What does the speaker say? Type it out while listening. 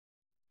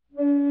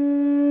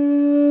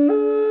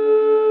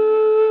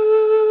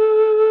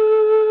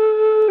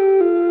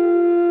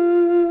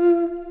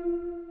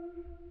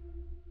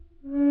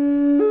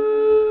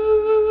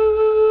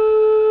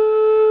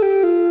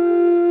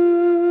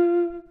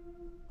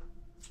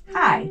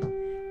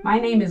My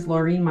name is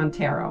Laureen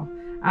Montero.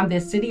 I'm the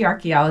city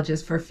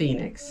archaeologist for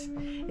Phoenix.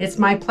 It's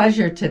my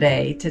pleasure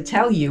today to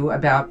tell you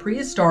about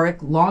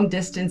prehistoric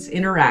long-distance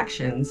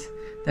interactions,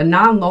 the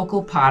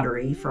non-local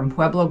pottery from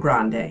Pueblo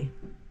Grande.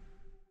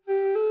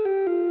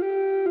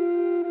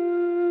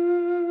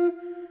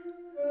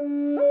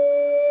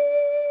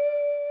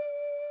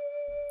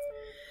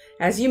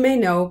 As you may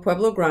know,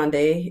 Pueblo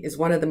Grande is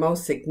one of the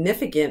most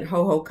significant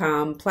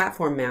Hohokam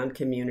platform mound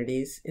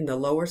communities in the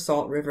lower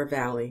Salt River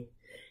Valley,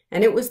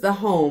 and it was the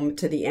home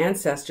to the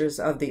ancestors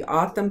of the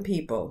O'odham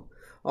people,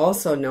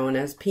 also known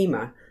as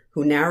Pima,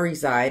 who now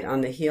reside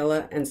on the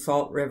Gila and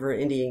Salt River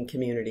Indian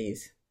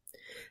communities.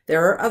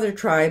 There are other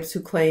tribes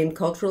who claim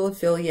cultural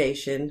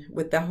affiliation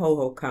with the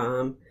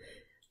Hohokam,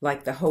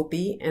 like the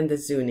Hopi and the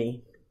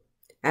Zuni.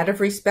 Out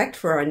of respect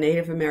for our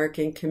Native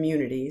American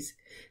communities,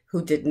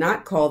 who did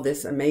not call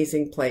this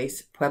amazing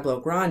place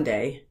Pueblo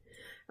Grande,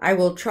 I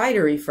will try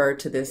to refer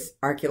to this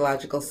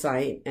archaeological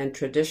site and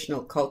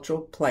traditional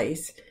cultural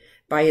place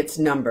by its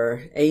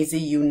number,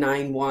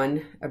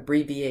 AZU91,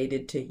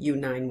 abbreviated to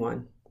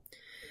U91.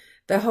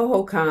 The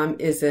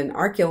Hohokam is an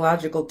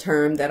archaeological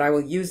term that I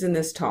will use in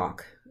this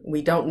talk.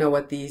 We don't know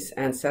what these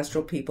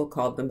ancestral people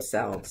called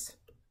themselves.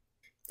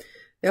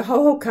 The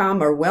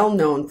Hohokam are well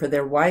known for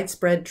their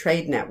widespread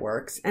trade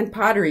networks, and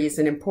pottery is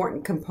an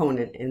important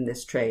component in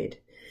this trade.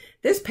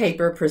 This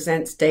paper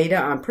presents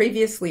data on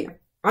previously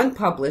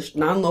unpublished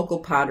non-local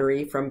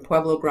pottery from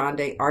Pueblo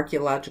Grande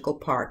Archaeological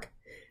Park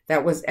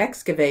that was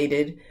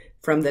excavated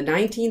from the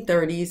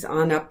 1930s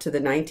on up to the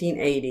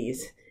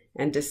 1980s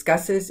and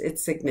discusses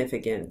its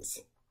significance.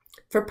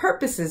 For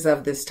purposes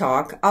of this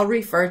talk, I'll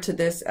refer to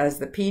this as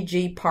the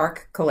PG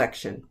Park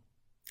Collection.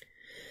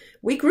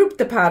 We grouped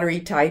the pottery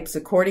types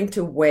according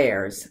to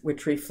wares,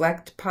 which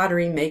reflect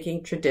pottery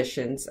making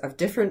traditions of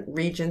different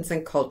regions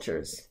and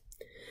cultures.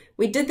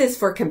 We did this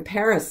for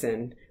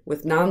comparison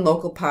with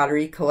non-local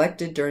pottery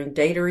collected during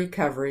data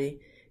recovery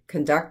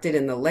conducted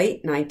in the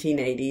late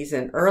 1980s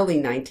and early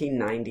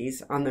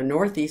 1990s on the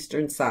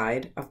northeastern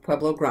side of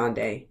Pueblo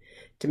Grande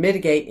to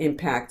mitigate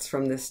impacts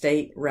from the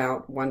State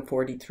Route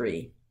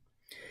 143.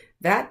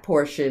 That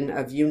portion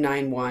of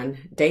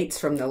U91 dates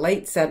from the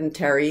late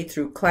sedentary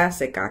through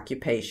classic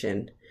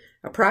occupation,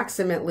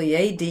 approximately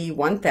AD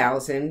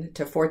 1000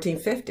 to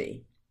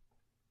 1450.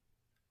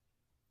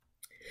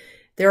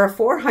 There are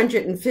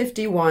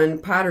 451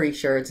 pottery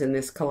sherds in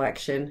this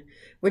collection,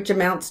 which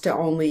amounts to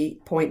only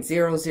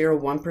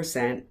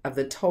 0.001% of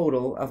the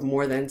total of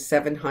more than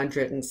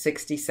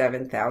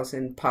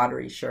 767,000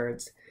 pottery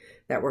sherds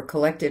that were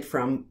collected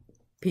from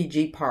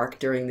PG Park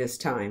during this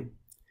time.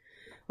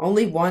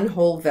 Only one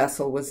whole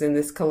vessel was in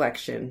this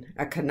collection,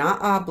 a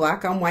Kana'a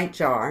black-on-white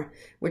jar,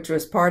 which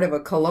was part of a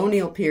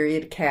colonial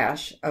period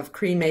cache of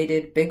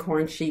cremated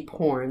bighorn sheep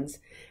horns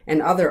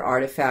and other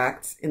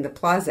artifacts in the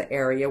plaza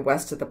area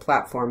west of the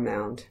platform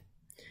mound.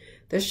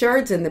 The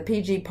sherds in the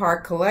PG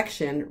Park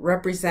collection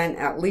represent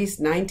at least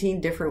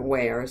 19 different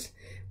wares,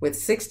 with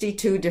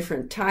 62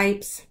 different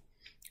types,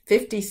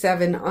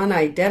 57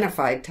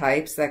 unidentified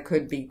types that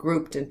could be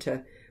grouped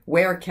into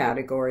ware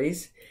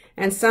categories,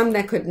 and some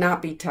that could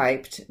not be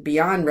typed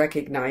beyond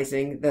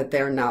recognizing that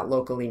they're not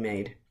locally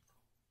made.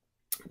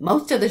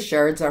 Most of the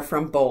sherds are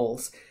from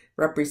bowls,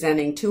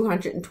 representing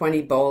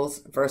 220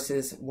 bowls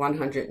versus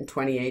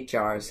 128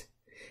 jars,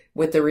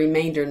 with the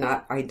remainder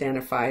not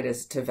identified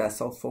as to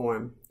vessel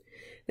form.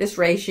 This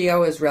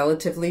ratio is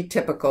relatively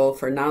typical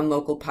for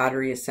non-local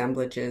pottery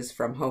assemblages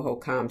from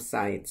Hohokam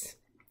sites.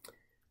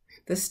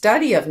 The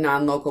study of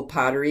non-local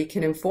pottery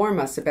can inform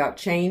us about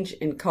change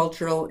in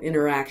cultural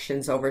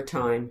interactions over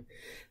time.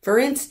 For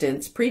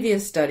instance,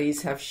 previous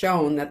studies have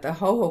shown that the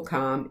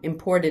Hohokam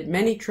imported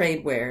many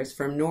trade wares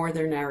from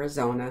northern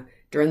Arizona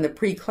during the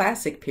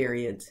pre-classic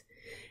periods,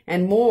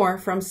 and more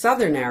from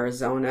southern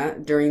Arizona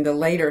during the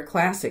later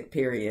classic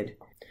period.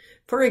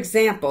 For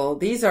example,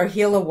 these are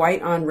Gila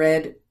white on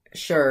red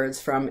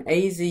sherds from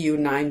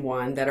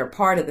AZU91 that are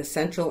part of the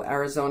Central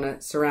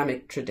Arizona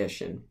ceramic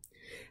tradition.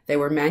 They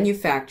were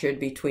manufactured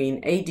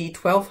between AD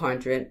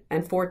 1200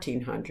 and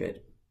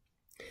 1400.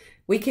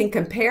 We can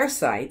compare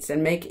sites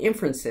and make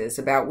inferences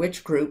about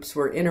which groups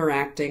were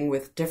interacting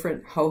with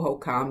different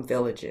Hohokam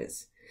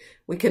villages.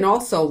 We can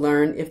also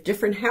learn if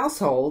different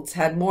households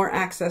had more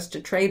access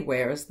to trade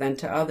wares than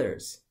to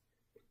others.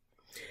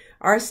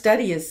 Our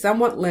study is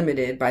somewhat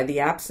limited by the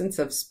absence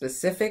of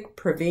specific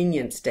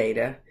provenience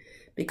data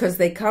because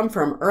they come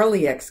from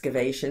early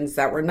excavations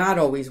that were not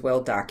always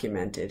well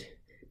documented.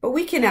 But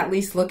we can at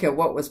least look at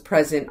what was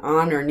present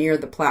on or near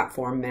the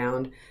platform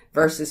mound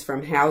versus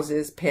from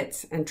houses,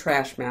 pits, and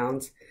trash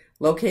mounds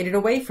located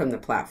away from the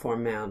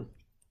platform mound.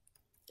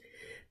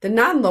 The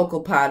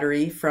non-local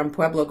pottery from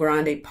Pueblo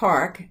Grande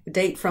Park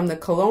date from the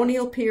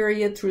colonial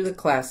period through the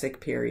classic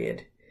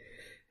period,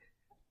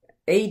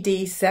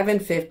 AD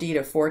 750 to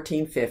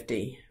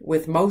 1450,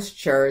 with most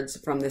sherds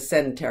from the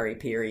sedentary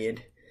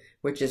period,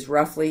 which is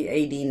roughly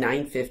AD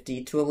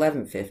 950 to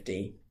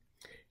 1150.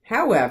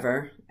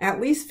 However,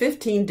 at least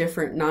 15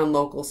 different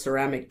non-local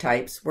ceramic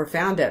types were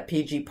found at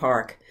PG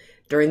Park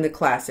during the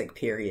Classic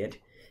period,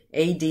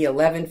 AD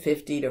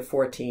 1150 to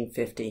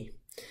 1450.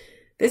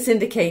 This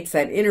indicates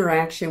that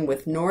interaction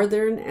with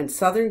northern and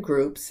southern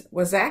groups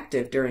was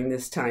active during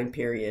this time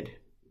period.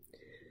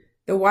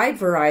 The wide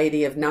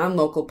variety of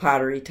non-local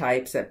pottery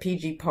types at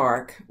PG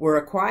Park were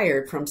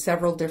acquired from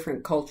several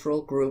different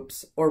cultural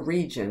groups or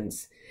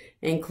regions,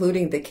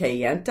 including the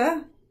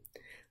Kayenta,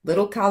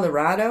 Little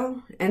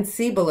Colorado, and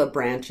Cibola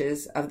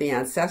branches of the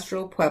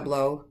ancestral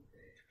Pueblo,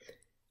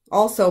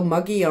 also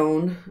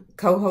Mogollon,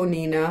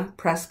 Cohonina,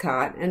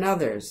 Prescott, and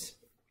others.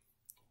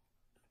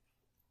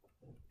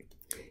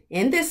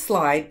 In this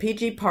slide,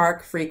 PG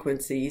Park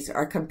frequencies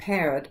are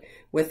compared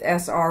with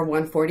SR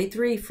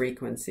 143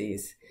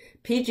 frequencies.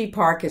 PG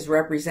Park is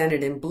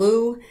represented in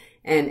blue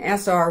and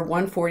SR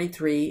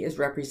 143 is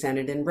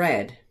represented in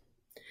red.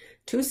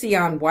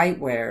 Tucson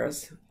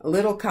whitewares,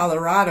 Little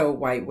Colorado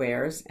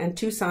whitewares, and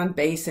Tucson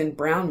Basin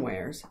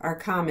brownwares are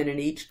common in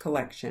each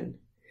collection,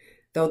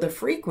 though the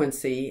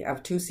frequency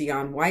of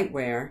Tucson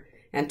whiteware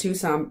and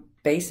Tucson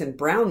Basin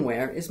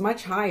brownware is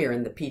much higher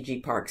in the PG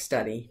Park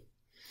study.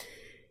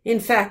 In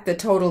fact, the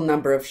total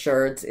number of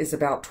sherds is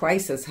about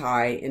twice as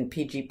high in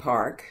PG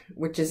Park,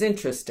 which is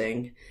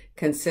interesting,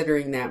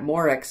 considering that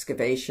more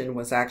excavation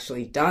was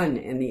actually done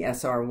in the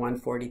SR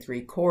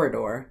 143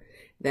 corridor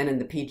than in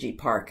the PG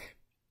Park.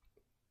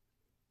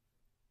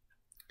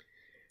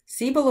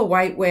 Cibola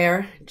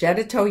whiteware,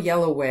 Jedito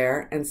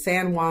yellowware, and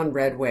San Juan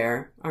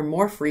redware are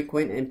more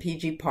frequent in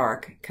PG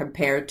Park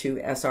compared to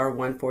SR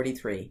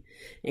 143,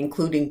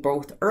 including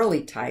both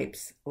early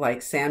types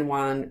like San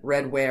Juan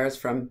redwares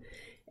from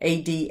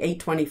AD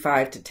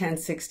 825 to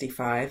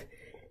 1065,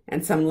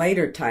 and some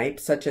later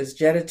types such as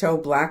Jedito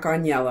black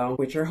on yellow,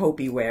 which are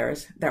Hopi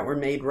wares, that were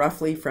made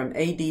roughly from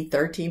AD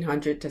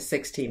 1300 to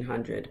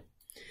 1600.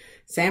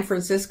 San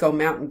Francisco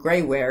mountain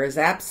gray ware is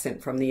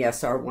absent from the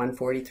SR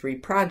 143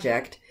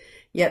 project,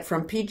 yet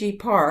from PG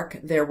Park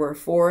there were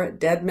 4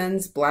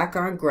 Deadman's black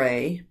on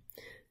gray,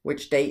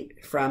 which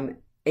date from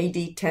AD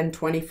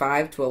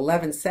 1025 to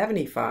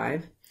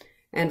 1175,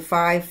 and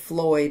 5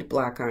 Floyd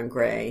black on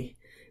gray,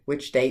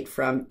 which date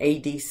from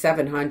AD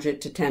 700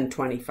 to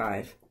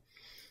 1025.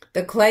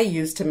 The clay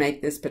used to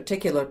make this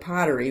particular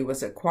pottery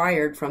was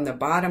acquired from the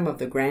bottom of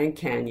the Grand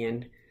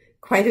Canyon,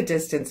 quite a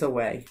distance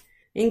away.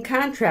 In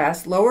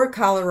contrast, Lower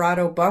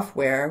Colorado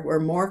buffware were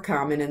more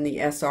common in the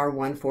SR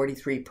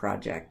 143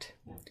 project.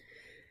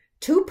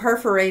 2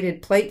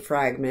 perforated plate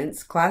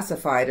fragments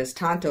classified as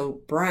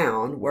Tonto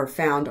Brown were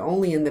found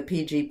only in the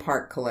PG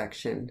Park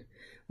collection,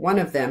 one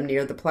of them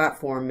near the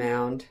platform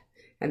mound,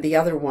 and the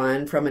other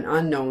one from an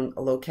unknown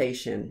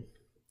location.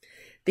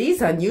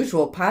 These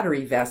unusual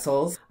pottery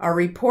vessels are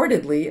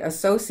reportedly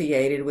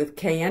associated with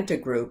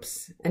Kayenta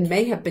groups and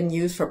may have been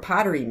used for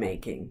pottery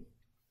making.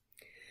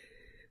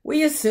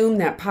 We assume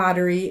that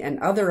pottery and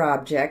other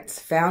objects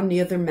found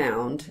near the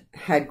mound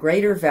had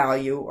greater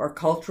value or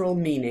cultural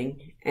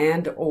meaning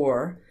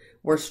and/or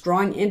were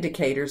strong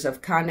indicators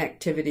of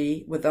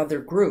connectivity with other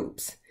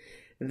groups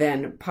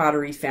than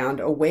pottery found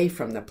away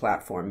from the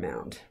platform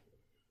mound.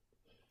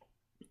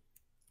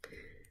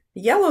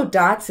 The yellow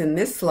dots in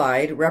this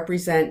slide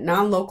represent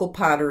non-local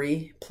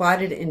pottery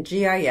plotted in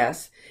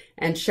GIS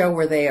and show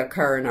where they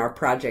occur in our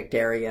project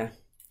area.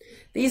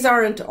 These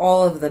aren't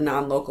all of the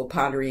non-local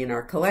pottery in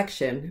our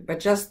collection, but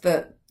just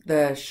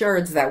the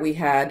sherds that we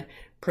had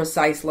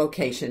precise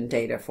location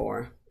data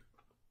for.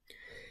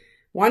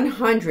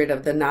 100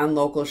 of the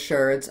non-local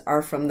sherds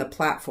are from the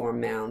platform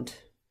mound.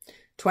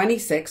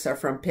 26 are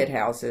from pit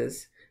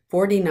houses,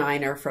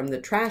 49 are from the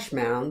trash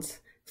mounds,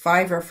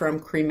 5 are from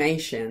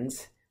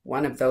cremations,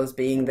 one of those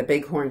being the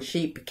Bighorn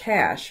Sheep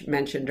cache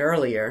mentioned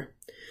earlier.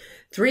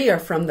 3 are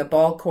from the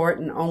ball court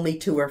and only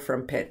 2 are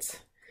from pits.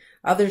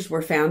 Others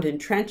were found in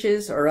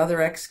trenches or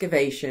other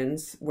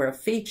excavations where a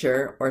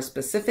feature or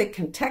specific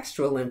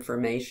contextual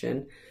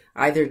information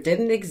either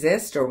didn't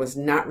exist or was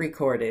not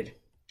recorded.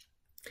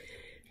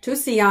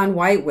 Tucson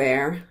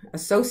whiteware,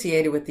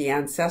 associated with the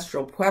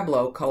ancestral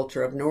Pueblo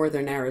culture of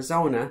northern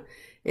Arizona,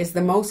 is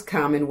the most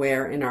common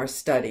ware in our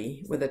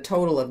study, with a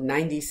total of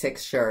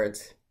 96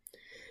 sherds.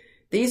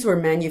 These were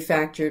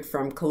manufactured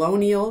from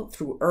colonial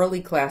through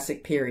early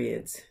classic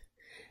periods.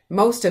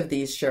 Most of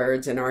these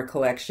sherds in our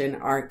collection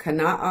are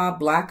Kanaa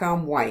black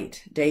on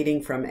white,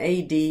 dating from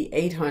AD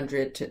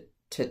 800 to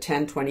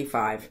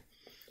 1025,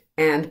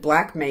 and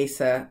Black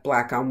Mesa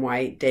black on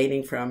white,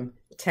 dating from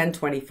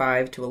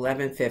 1025 to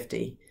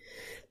 1150.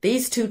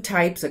 These 2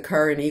 types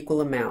occur in equal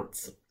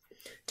amounts.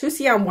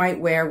 Tucson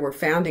whiteware were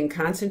found in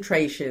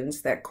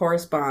concentrations that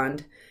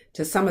correspond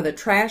to some of the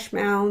trash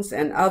mounds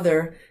and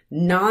other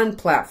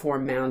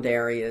non-platform mound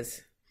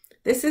areas.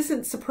 This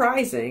isn't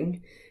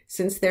surprising,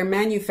 since their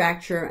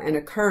manufacture and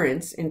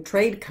occurrence in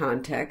trade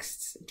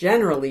contexts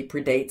generally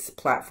predates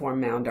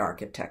platform mound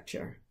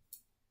architecture.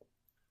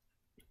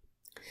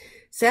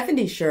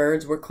 70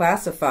 sherds were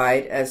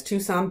classified as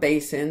Tucson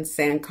Basin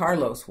San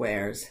Carlos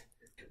wares,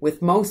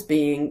 with most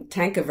being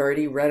Tanque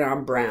red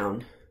on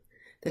brown.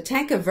 The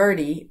Tanque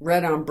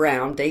red on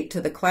brown date to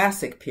the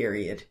classic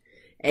period,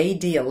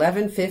 AD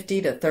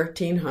 1150 to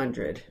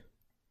 1300.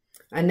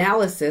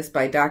 Analysis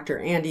by Dr.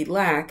 Andy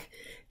Lack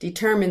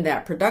determined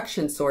that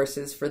production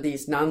sources for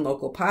these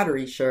non-local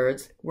pottery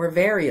sherds were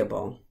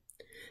variable.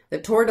 The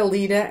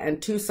Tortolita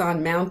and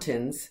Tucson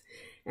Mountains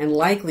and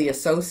likely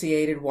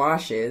associated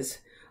washes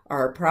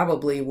are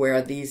probably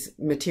where these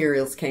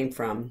materials came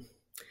from.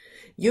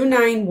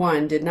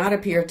 U91 did not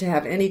appear to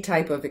have any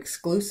type of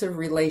exclusive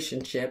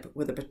relationship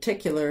with a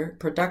particular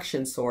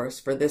production source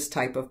for this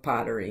type of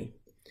pottery.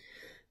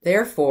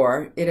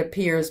 Therefore, it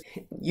appears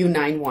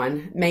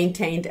U91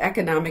 maintained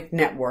economic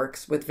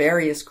networks with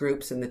various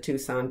groups in the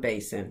Tucson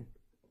Basin.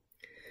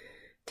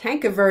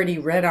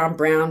 Tancaverdi red on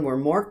brown were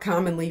more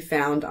commonly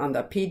found on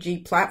the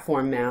PG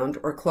platform mound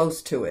or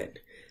close to it,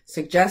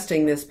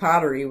 suggesting this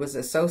pottery was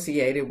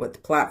associated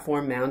with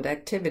platform mound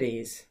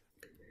activities.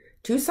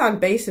 Tucson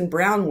Basin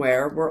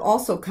brownware were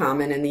also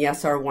common in the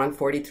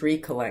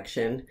SR-143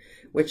 collection,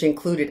 which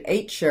included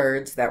 8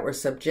 sherds that were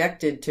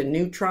subjected to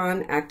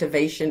neutron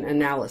activation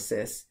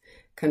analysis,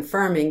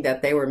 confirming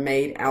that they were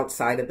made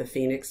outside of the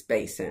Phoenix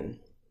Basin.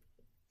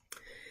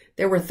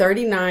 There were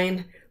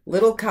 39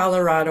 Little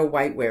Colorado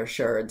whiteware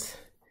sherds.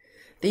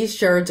 These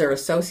sherds are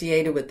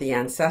associated with the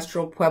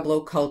ancestral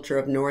Pueblo culture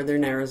of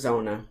northern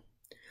Arizona.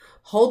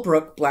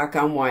 Holbrook black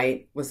on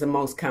white was the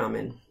most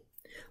common.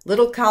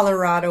 Little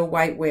Colorado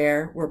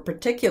whiteware were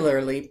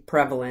particularly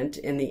prevalent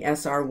in the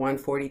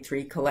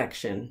SR-143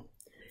 collection,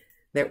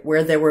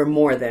 where there were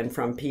more than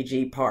from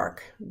PG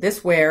Park.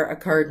 This ware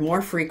occurred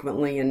more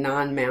frequently in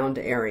non-mound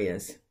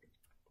areas.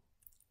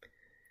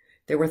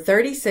 There were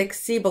 36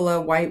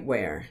 Cibola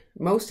whiteware.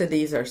 Most of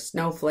these are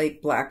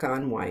snowflake black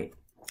on white.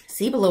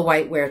 Cibola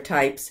whiteware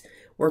types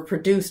were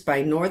produced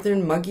by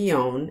northern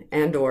Mogollon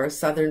and/or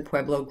southern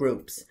Pueblo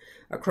groups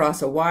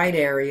across a wide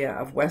area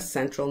of west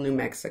central New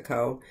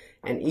Mexico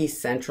and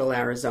east central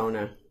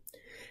Arizona.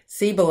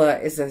 Cibola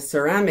is a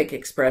ceramic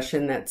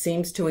expression that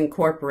seems to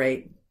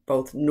incorporate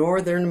both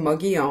northern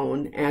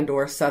Mogollon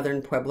and/or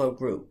southern Pueblo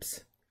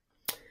groups.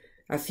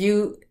 A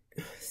few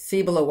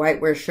Cibola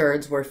whiteware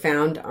sherds were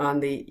found on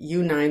the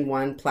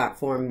U91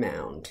 platform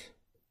mound.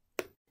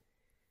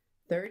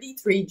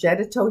 33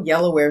 Jedito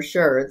yellowware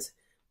sherds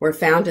were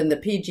found in the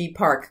PG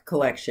Park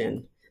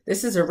collection.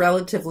 This is a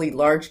relatively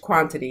large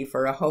quantity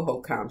for a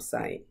hohokam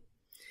site.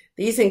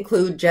 These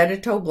include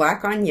Jedito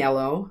black on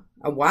yellow,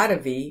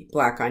 Awadavi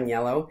black on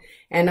yellow,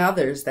 and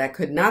others that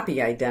could not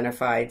be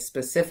identified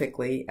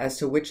specifically as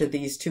to which of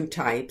these two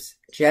types,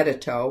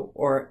 Jedito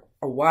or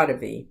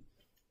Awadavi,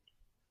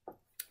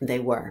 they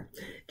were.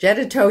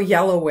 Jedito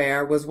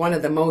yellowware was one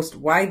of the most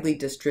widely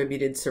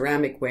distributed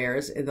ceramic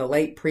wares in the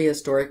late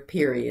prehistoric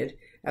period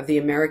of the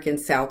American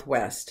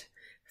Southwest,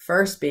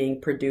 first being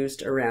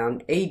produced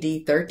around AD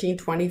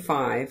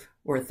 1325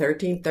 or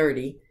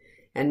 1330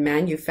 and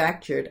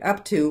manufactured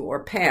up to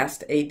or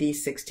past AD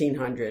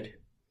 1600.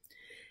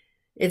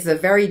 It's a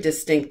very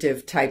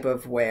distinctive type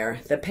of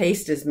ware. The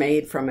paste is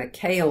made from a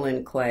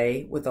kaolin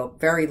clay with a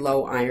very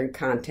low iron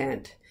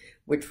content,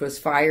 which was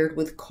fired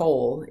with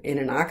coal in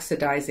an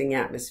oxidizing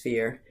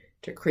atmosphere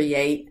to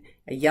create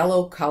a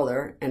yellow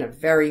color and a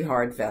very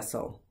hard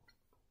vessel.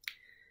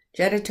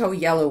 Jedito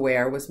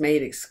yellowware was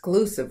made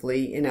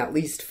exclusively in at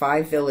least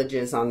 5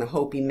 villages on the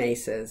Hopi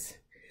Mesas.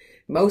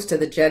 Most of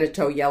the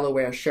Jedito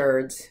yellowware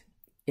sherds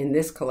in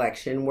this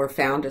collection were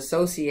found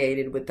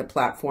associated with the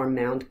platform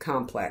mound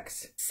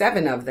complex.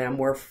 7 of them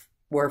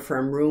were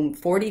from room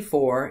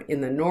 44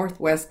 in the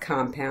northwest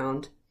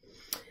compound.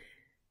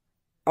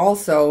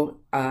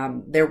 Also,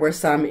 there were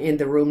some in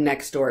the room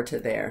next door to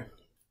there.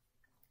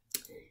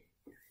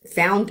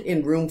 Found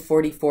in room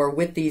 44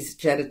 with these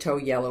Jedito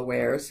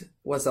yellowwares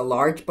was a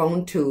large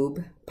bone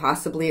tube,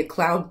 possibly a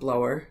cloud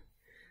blower,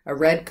 a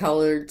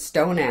red-colored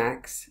stone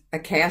axe, a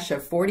cache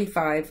of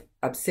 45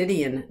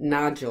 obsidian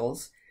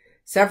nodules,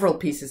 several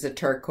pieces of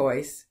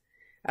turquoise,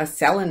 a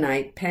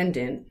selenite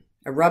pendant,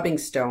 a rubbing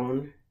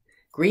stone,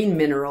 green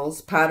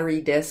minerals, pottery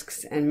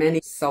discs, and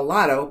many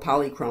Salado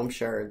polychrome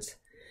sherds.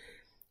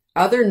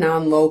 Other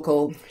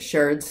non-local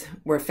sherds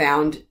were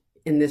found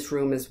in this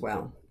room as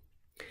well.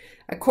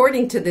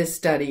 According to this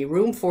study,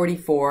 room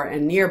 44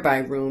 and nearby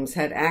rooms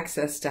had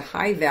access to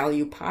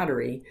high-value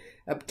pottery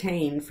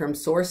obtained from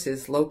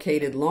sources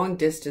located long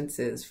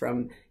distances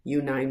from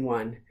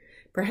U91,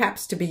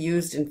 perhaps to be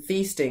used in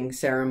feasting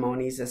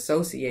ceremonies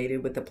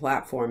associated with the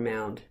platform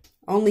mound.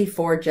 Only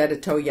 4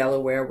 Jedito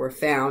yellowware were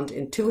found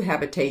in 2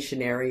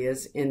 habitation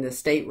areas in the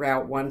State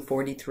Route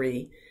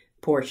 143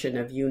 portion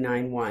of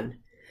U91.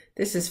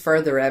 This is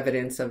further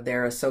evidence of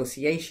their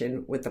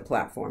association with the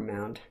platform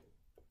mound.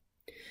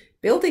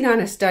 Building on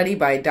a study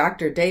by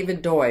Dr.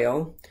 David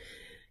Doyle,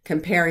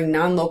 comparing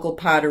non-local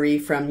pottery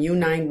from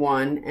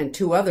U91 and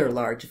 2 other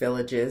large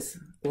villages,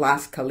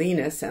 Las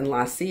Colinas and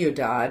La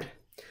Ciudad,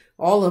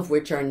 all of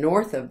which are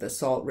north of the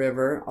Salt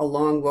River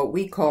along what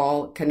we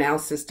call Canal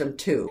System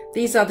 2.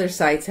 These other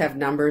sites have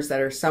numbers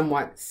that are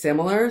somewhat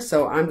similar,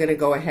 so I'm going to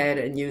go ahead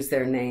and use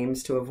their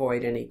names to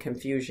avoid any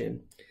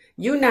confusion.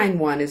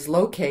 U91 is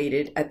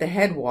located at the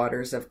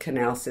headwaters of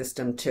Canal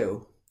System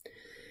 2.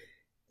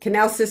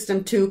 Canal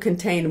System 2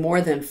 contained more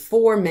than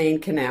 4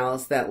 main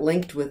canals that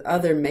linked with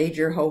other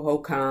major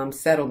hohokam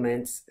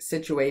settlements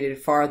situated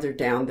farther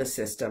down the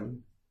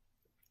system.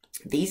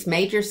 These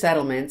major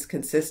settlements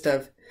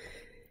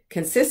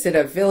consisted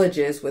of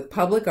villages with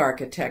public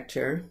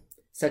architecture,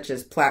 such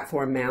as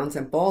platform mounds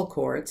and ball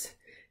courts,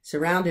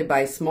 surrounded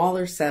by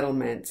smaller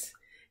settlements,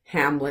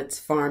 hamlets,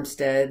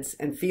 farmsteads,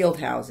 and field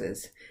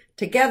houses.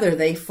 Together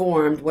they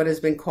formed what has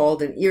been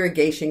called an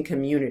irrigation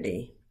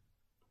community.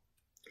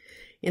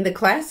 In the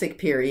Classic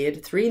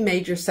period, 3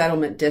 major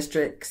settlement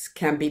districts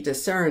can be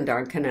discerned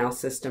on Canal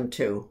System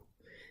 2.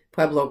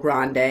 Pueblo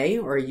Grande,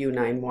 or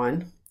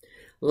U91,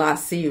 La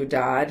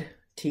Ciudad,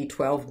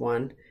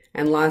 T12-1,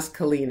 and Las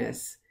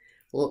Colinas,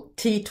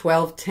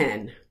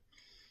 T12-10.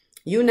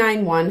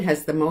 U91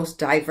 has the most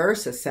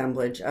diverse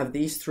assemblage of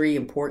these 3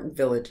 important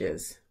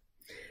villages.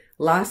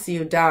 La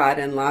Ciudad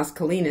and Las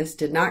Colinas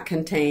did not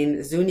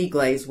contain Zuni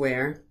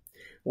glazeware,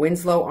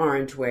 Winslow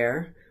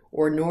orangeware,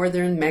 or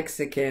northern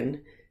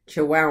Mexican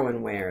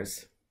Chihuahuan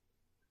wares.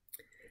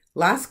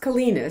 Las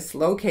Colinas,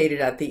 located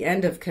at the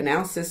end of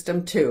Canal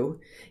System 2,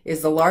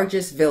 is the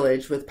largest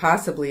village with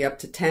possibly up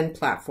to 10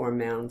 platform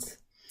mounds.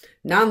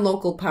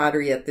 Non-local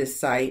pottery at this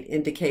site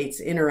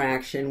indicates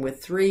interaction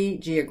with 3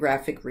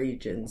 geographic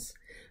regions: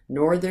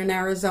 northern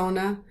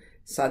Arizona,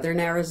 southern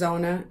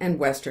Arizona, and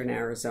western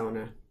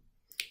Arizona.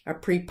 A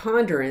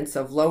preponderance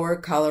of lower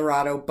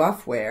Colorado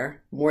buffware,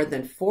 more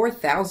than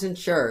 4,000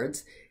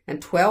 sherds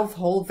and 12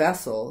 whole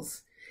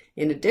vessels,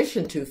 in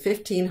addition to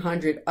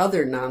 1,500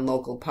 other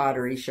non-local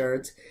pottery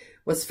sherds,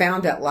 was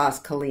found at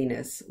Las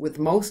Colinas, with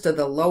most of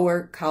the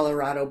lower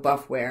Colorado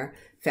buffware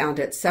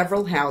found at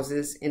several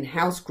houses in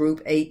House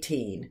Group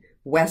 18,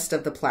 west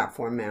of the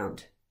platform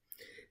mound.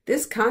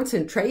 This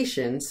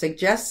concentration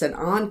suggests an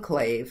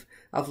enclave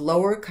of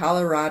lower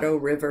Colorado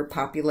River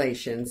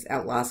populations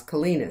at Las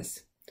Colinas.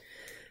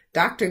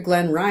 Dr.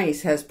 Glenn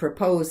Rice has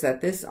proposed that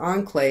this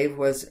enclave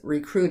was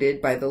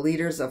recruited by the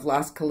leaders of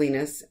Las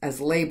Colinas as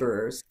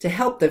laborers to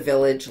help the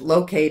village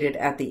located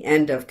at the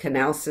end of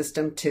Canal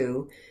System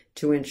 2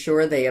 to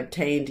ensure they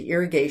obtained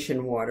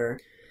irrigation water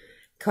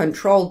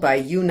controlled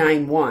by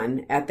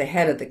U91 at the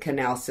head of the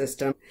canal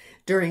system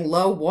during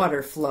low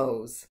water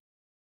flows.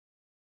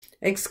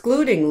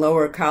 Excluding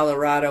lower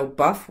Colorado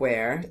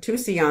buffware,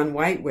 Tucson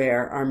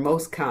whiteware are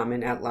most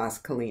common at Las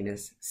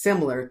Colinas,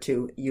 similar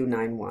to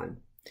U91.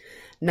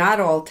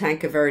 Not all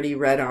Tanque Verde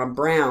red on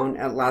brown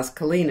at Las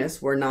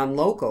Colinas were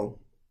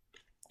non-local.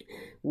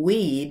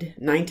 Weed,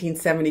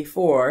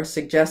 1974,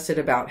 suggested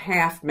about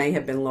half may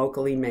have been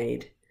locally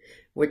made,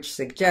 which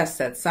suggests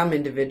that some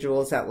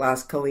individuals at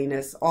Las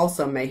Colinas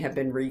also may have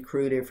been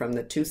recruited from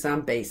the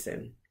Tucson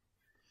Basin.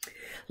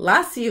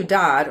 La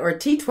Ciudad, or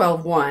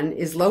T12-1,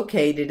 is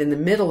located in the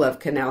middle of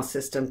Canal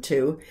System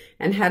 2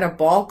 and had a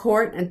ball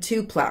court and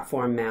 2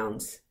 platform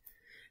mounds.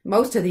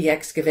 Most of the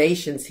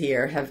excavations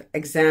here have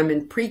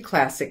examined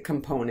pre-classic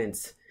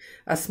components.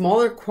 A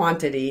smaller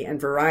quantity and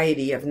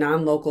variety of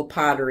non-local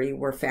pottery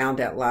were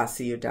found at La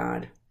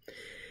Ciudad.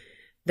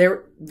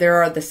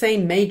 There are the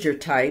same major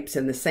types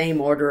in the same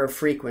order of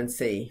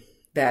frequency,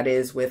 that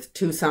is, with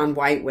Tucson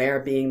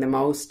whiteware being the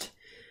most,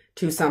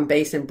 Tucson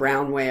Basin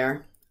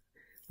brownware,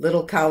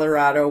 Little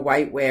Colorado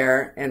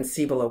whiteware, and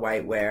Cibola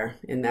whiteware,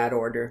 in that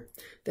order.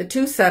 The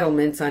 2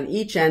 settlements on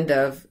each end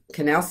of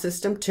Canal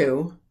System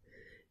 2,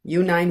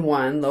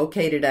 U91,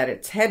 located at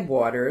its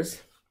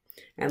headwaters,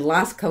 and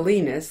Las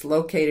Colinas,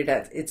 located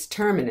at its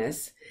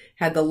terminus,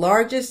 had the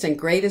largest and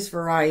greatest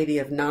variety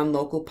of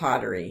non-local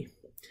pottery.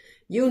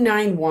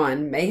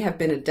 U91 may have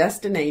been a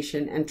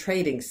destination and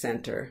trading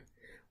center,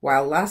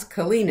 while Las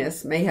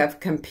Colinas may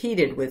have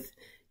competed with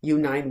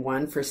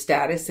U91 for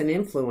status and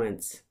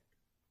influence.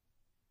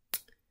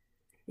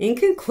 In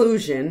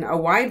conclusion, a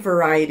wide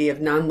variety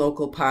of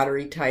non-local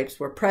pottery types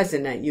were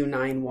present at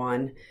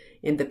U91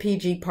 in the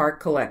PG Park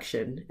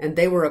collection, and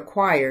they were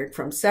acquired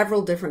from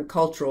several different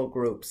cultural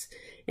groups,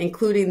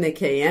 including the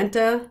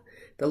Kayenta,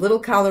 the Little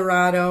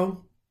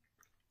Colorado,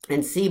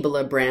 and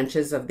Cibola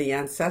branches of the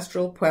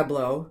ancestral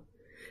Pueblo,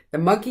 the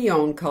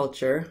Mogollon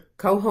culture,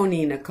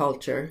 Cojonina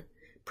culture,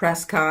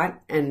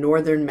 Prescott, and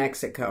northern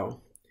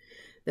Mexico.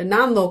 The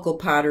non-local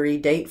pottery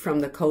date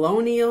from the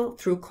colonial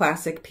through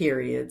classic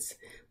periods,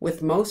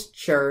 with most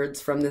sherds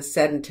from the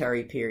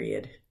sedentary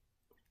period.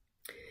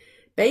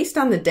 Based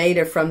on the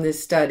data from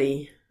this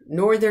study,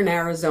 northern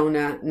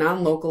Arizona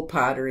non-local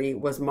pottery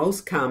was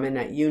most common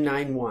at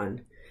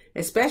U91,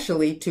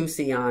 especially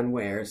Tucson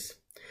wares.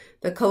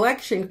 The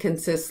collection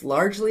consists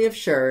largely of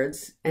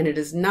sherds, and it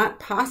is not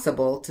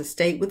possible to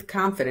state with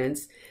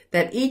confidence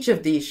that each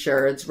of these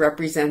sherds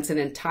represents an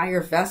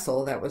entire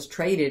vessel that was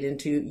traded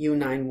into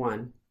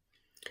U91.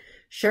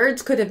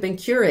 Sherds could have been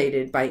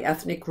curated by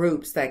ethnic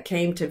groups that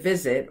came to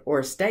visit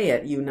or stay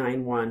at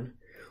U91,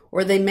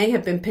 or they may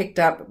have been picked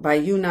up by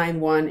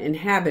U91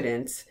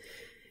 inhabitants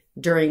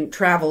during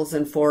travels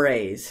and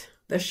forays.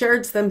 The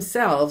sherds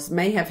themselves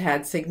may have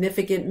had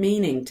significant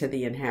meaning to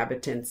the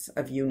inhabitants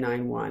of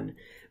U91,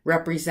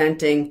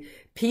 representing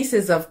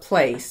pieces of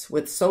place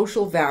with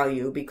social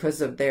value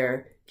because of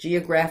their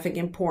geographic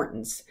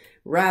importance,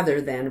 rather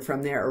than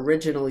from their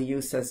original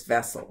use as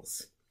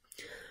vessels.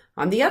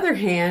 On the other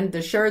hand,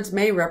 the sherds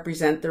may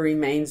represent the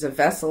remains of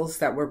vessels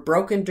that were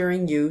broken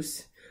during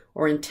use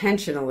or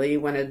intentionally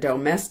when a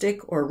domestic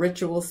or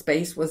ritual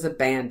space was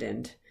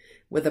abandoned,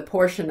 with a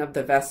portion of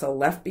the vessel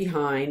left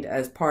behind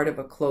as part of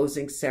a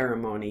closing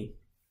ceremony.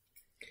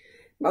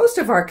 Most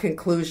of our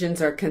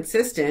conclusions are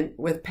consistent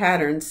with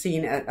patterns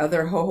seen at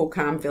other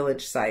Hohokam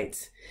village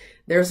sites.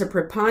 There's a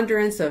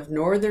preponderance of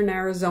northern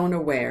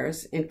Arizona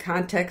wares in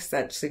contexts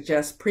that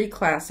suggest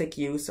pre-classic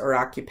use or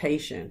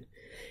occupation.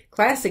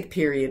 Classic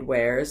period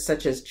wares,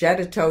 such as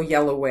Jedito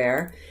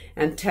yellowware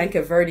and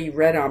Tanque Verde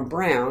red on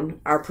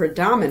brown, are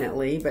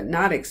predominantly, but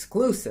not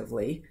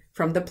exclusively,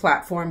 from the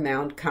platform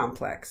mound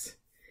complex.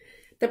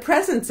 The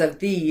presence of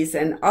these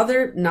and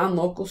other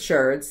non-local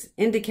sherds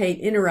indicate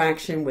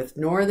interaction with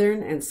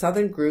northern and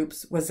southern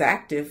groups was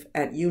active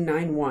at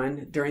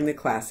U91 during the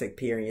Classic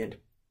period.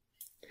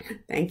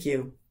 Thank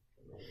you.